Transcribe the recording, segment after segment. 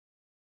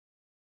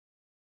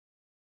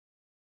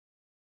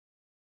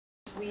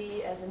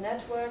we as a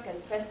network and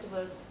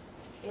festivals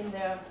in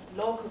their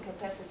local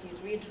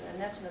capacities, regional and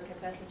national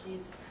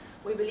capacities,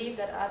 we believe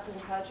that arts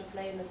and culture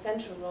play an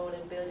essential role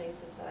in building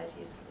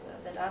societies,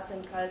 that arts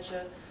and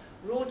culture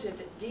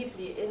rooted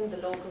deeply in the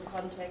local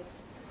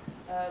context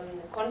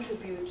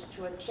contribute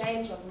to a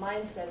change of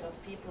mindset of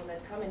people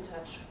that come in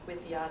touch with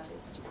the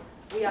artist.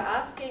 We are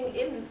asking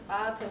in the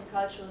arts and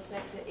cultural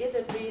sector, is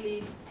it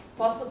really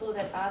possible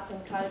that arts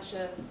and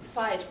culture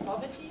fight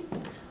poverty?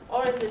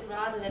 Or is it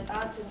rather that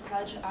arts and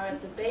culture are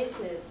at the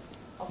basis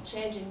of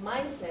changing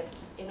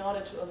mindsets in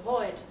order to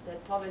avoid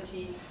that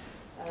poverty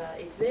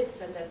exists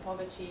and that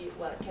poverty,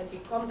 well, can be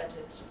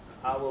combated?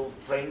 I will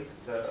bring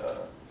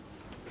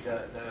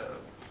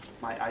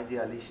my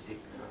idealistic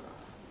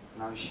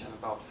notion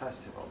about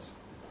festivals,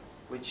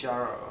 which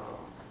are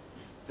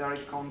very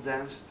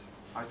condensed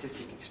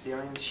artistic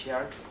experience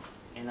shared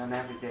in an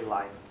everyday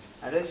life.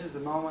 And this is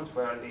the moment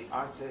where the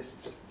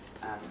artists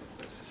and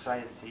the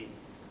society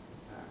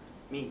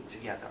meet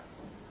together.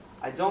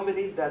 I don't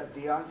believe that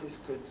the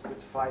artist could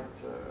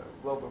fight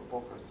global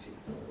poverty.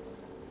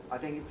 I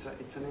think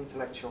it's an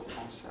intellectual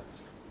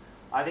concept.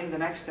 I think the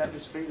next step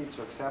is really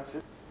to accept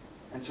it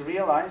and to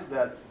realize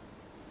that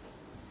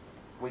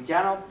we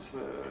cannot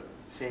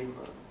save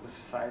the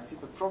society,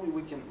 but probably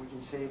we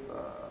can save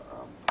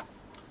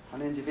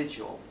an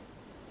individual.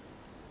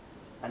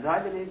 And I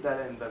believe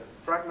that in the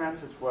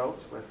fragmented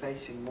world we're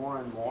facing more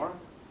and more,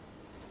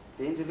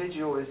 the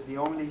individual is the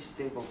only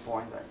stable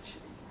point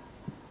actually.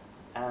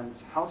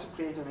 And how to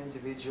create an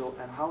individual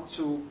and how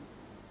to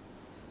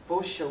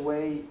push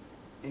away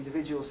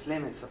individuals'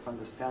 limits of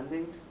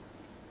understanding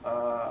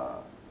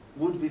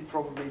would be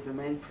probably the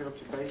main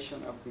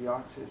preoccupation of the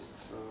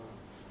artists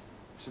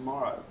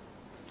tomorrow.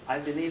 I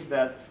believe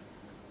that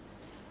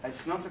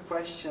it's not a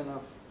question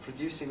of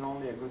producing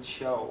only a good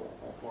show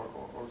or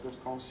a good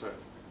concert,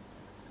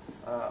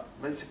 but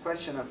it's a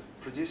question of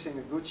producing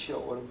a good show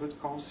or a good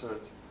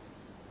concert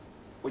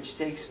which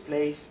takes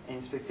place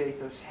in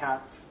spectators'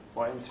 hat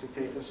or in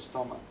spectators'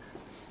 stomach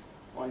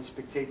or in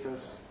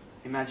spectators'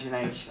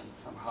 imagination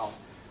somehow.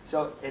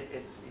 So it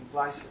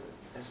implies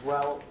as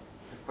well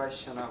the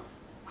question of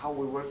how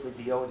we work with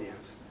the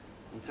audience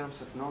in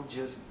terms of not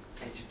just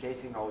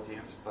educating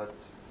audience, but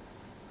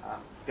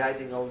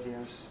guiding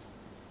audience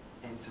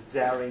into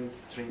daring,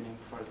 dreaming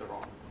further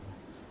on.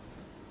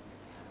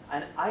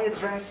 And I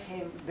address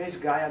him, this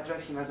guy, I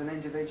address him as an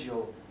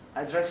individual.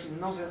 I address him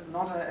not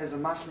as a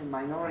Muslim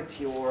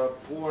minority or a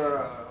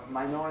poor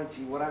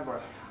minority,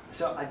 whatever.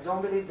 So I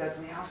don't believe that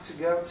we have to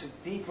go to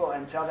people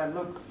and tell them,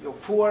 look, you're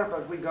poor,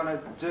 but we're going to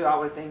do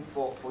our thing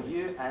for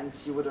you, and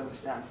you would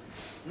understand.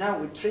 No,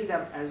 we treat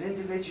them as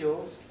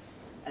individuals,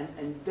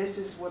 and this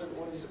is what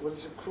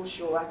is a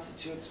crucial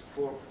attitude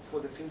for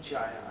the future,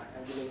 I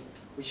believe.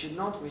 We should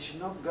not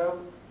go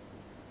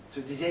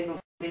to disabled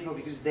people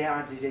because they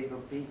are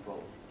disabled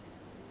people.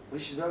 We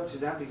should go to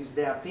them because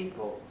they are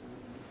people.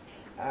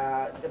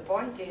 The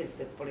point is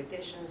that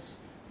politicians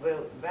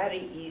will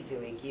very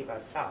easily give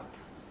us up.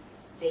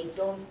 They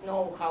don't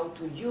know how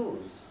to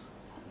use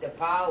the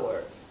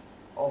power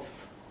of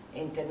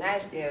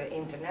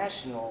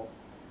international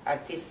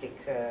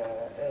artistic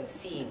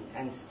scene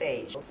and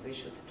stage. We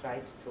should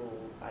try to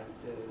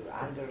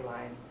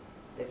underline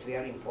that we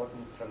are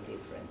important from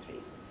different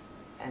reasons.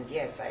 And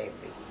yes, I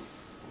agree.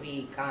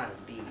 We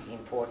can't be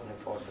important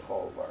for the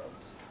whole world.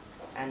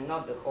 And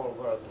not the whole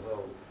world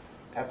will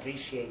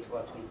appreciate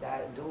what we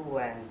do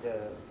and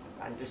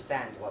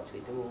understand what we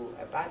do,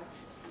 but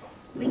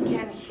we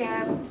can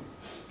have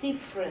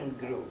different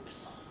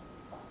groups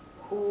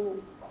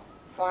who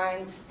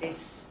find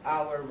this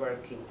our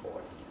work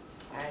important,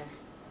 and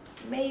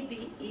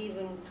maybe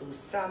even to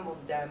some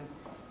of them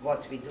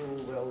what we do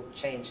will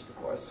change the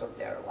course of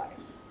their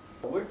lives.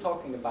 We're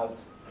talking about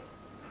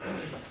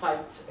a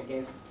fight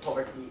against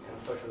poverty and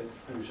social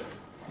exclusion.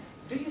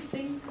 Do you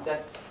think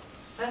that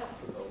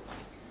festivals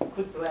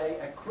could play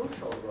a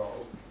crucial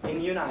role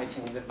in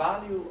uniting the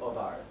value of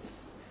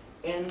arts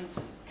and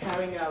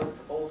carrying out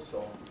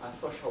also a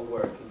social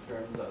work in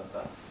terms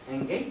of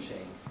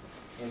engaging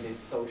in these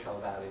social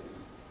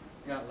values?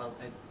 Yeah, well,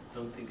 I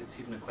don't think it's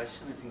even a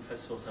question. I think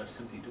festivals are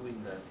simply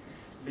doing that.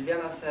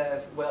 Biljana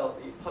says, well,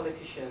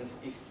 politicians,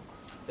 if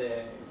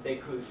they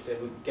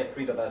would get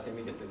rid of us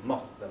immediately.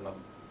 Most of them,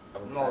 I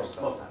would say, most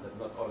of them,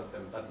 not all of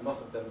them, but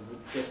most of them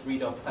would get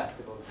rid of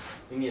festivals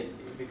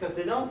immediately because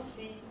they don't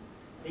see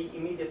the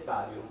immediate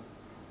value.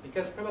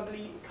 Because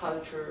probably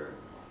culture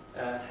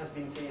has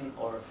been seen,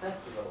 or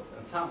festivals,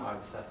 and some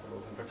art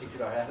festivals in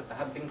particular,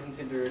 have been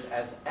considered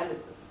as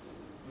elitist.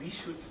 We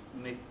should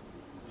make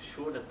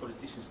sure that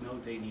politicians know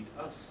they need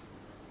us,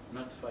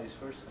 not vice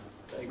versa.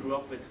 I grew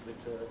up with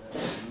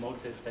a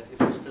motive that if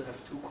you still have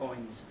 2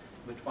 coins,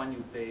 with one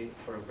you pay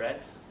for a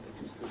bread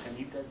that you still can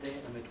eat that day,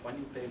 and with one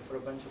you pay for a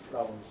bunch of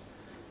flowers.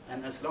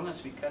 And as long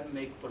as we can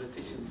make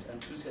politicians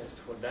enthusiasts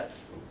for that,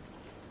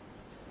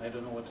 I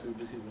don't know what we're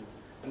busy with.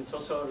 And it's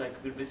also like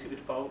we're busy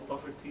with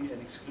poverty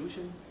and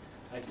exclusion.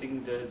 I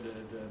think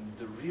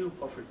the real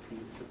poverty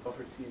is a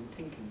poverty in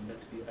thinking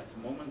that we at the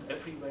moment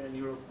everywhere in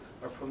Europe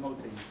are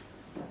promoting.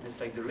 And it's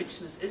like the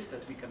richness is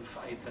that we can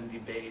fight and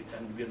debate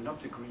and we're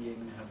not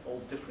agreeing, have all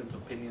different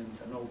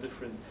opinions and all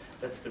different,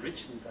 that's the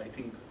richness, I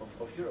think,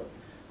 of Europe.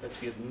 That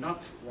we have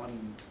not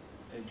one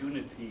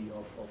unity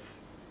of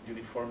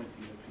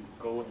uniformity, that we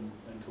go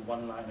into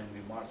one line and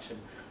we march in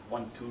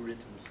 1-2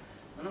 rhythms.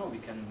 No, we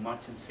can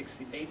march in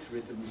 68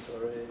 rhythms,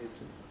 or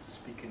to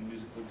speak in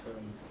musical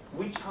terms.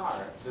 Which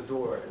are the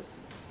doors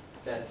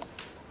that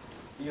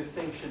you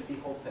think should be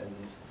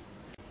opened?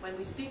 When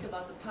we speak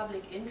about the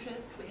public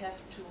interest, we have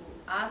to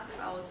ask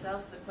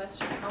ourselves the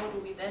question, how do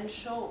we then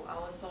show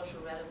our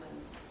social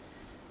relevance?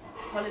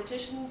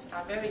 Politicians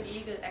are very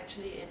eager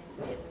actually in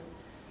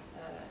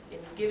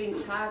giving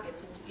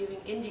targets and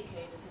giving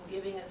indicators and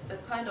giving a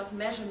kind of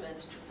measurement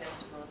to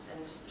festivals,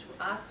 and to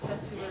ask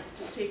festivals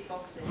to tick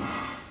boxes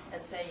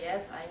and say,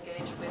 yes, I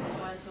engage with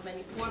so and so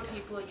many poor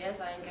people,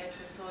 yes, I engage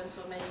with so and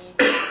so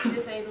many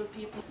disabled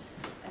people.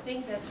 I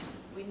think that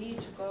we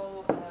need to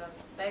go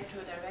back to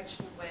a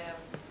direction where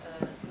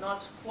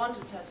not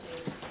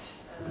quantitative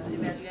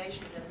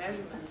evaluations and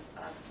measurements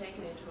are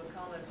taken into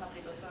account when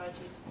public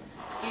authorities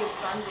give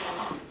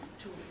funding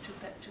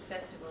to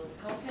festivals.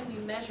 How can we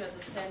measure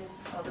the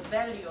sense or the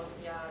value of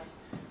the arts?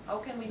 How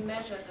can we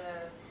measure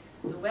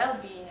the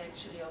well-being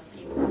actually of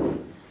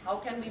people? How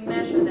can we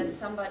measure that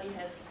somebody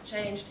has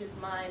changed his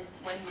mind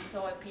when he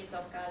saw a piece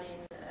of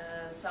Galen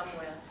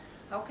somewhere?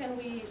 How can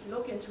we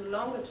look into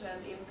longer-term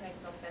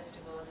impacts of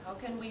festivals? How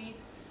can we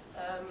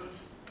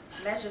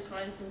measure, for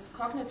instance,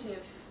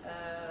 cognitive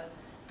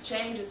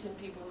changes in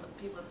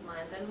people's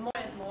minds? And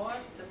more,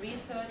 the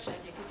research and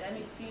the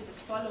academic field is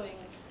following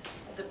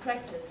the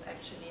practice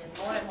actually,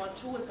 and more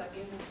tools are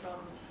given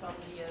from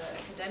the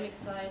academic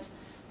side.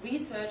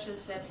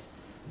 Researches that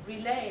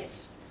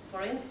relate,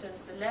 for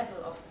instance, the level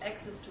of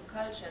access to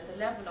culture and the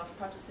level of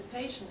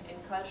participation in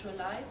cultural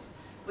life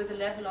with the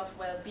level of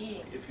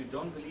well-being. If you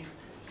don't believe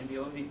in the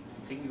only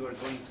thing you are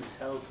going to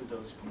sell to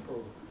those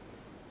people,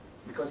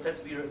 because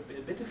we're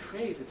a bit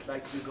afraid. It's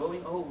like we're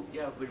going, oh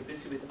yeah, we're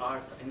busy with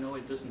art. I know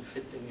it doesn't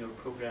fit in your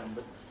program,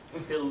 but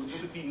still,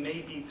 should we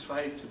maybe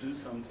try to do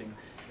something?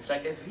 It's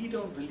like if we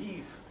don't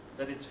believe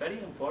that it's very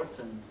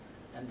important,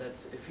 and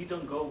that if we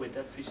don't go with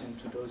that vision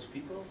to those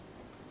people,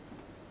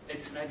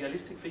 it's an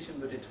idealistic vision,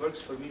 but it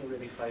works for me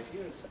already 5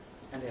 years.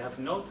 And they have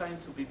no time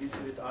to be busy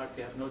with art,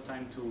 they have no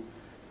time to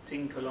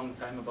think a long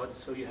time about it,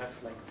 so you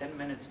have like 10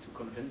 minutes to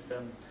convince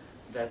them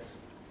that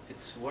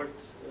it's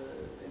worth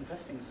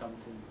investing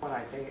something. Well,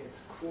 I think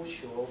it's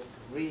crucial,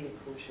 really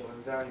crucial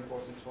and very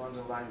important to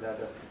underline that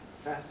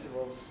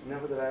festivals,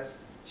 nevertheless,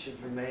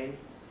 should remain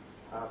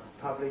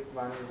public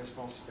money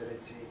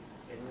responsibility.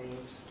 It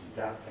means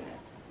that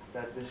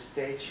the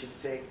state should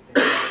take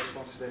its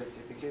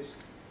responsibility, because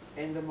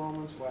in the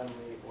moment when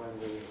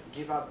we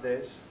give up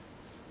this,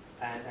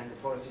 and the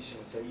politician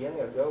would say, yeah,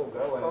 go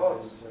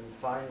and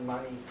find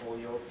money for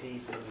your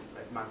piece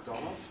at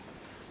McDonald's,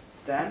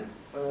 then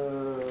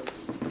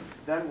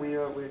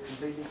we're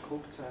completely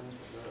cooked,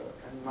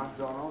 and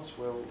McDonald's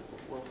will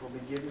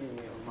probably give me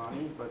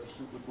money, but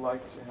he would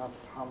like to have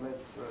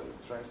Hamlet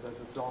dressed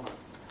as a donut.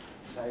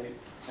 So,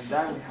 and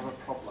then we have a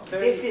problem.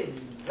 This is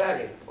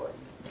very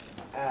important.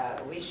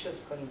 We should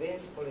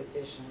convince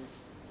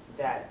politicians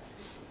that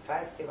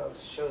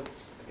festivals should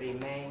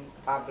remain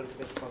public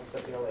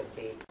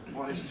responsibility.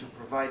 One is to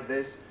provide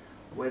this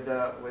with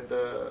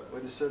a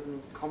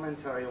certain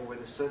commentary, or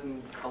with a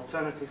certain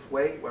alternative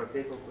way where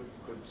people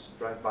could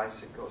ride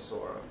bicycles,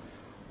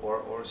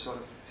 or sort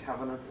of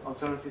have an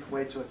alternative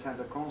way to attend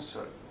a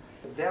concert.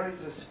 There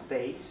is a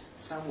space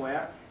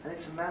somewhere, and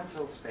it's a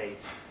mental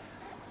space,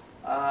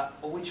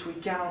 which we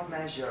cannot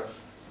measure,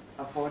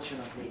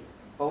 unfortunately.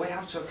 But we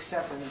have to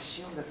accept and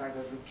assume the fact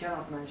that we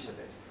cannot measure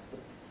this.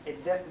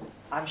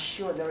 I'm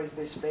sure there is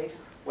this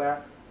space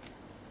where,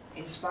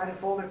 in spite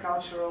of all the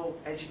cultural,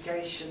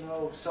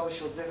 educational,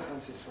 social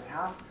differences we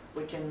have,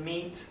 we can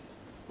meet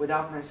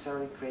without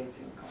necessarily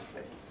creating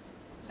conflicts.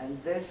 And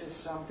this is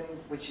something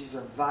which is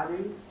a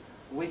value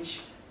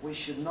which we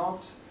should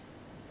not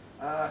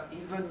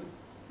even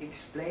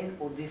explain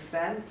or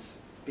defend,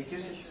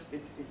 because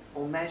it's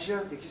or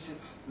measure, because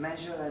it's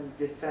measured and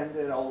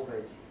defended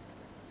already.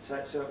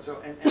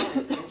 And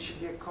it should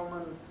be a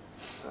common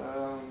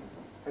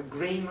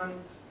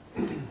agreement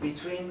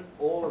between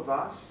all of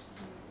us.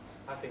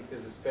 I think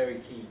this is very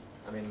key.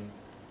 I mean,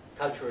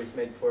 culture is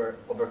made for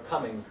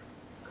overcoming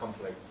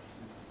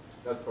conflicts,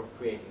 not for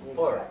creating.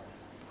 Exactly. Or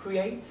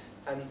create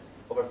and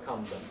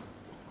overcome them.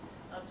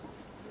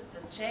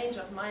 The change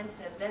of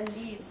mindset then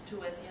leads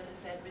to, as Jelle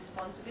said,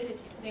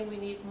 responsibility. I think we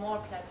need more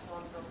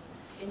platforms of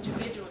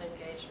individual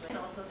engagement. And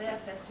also their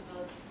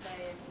festivals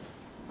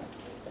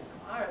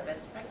are a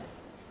best practice.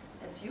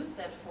 Let's use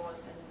that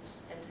force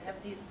and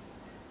have these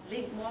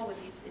link more with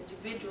these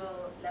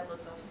individual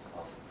levels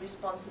of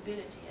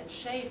responsibility and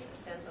shape a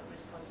sense of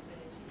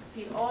responsibility.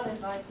 Feel all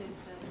invited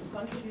to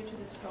contribute to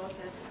this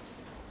process.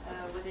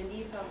 Within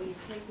IFA we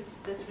take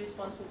this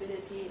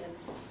responsibility, and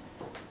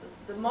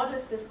the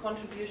modest this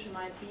contribution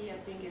might be, I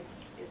think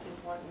it's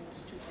important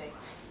to take.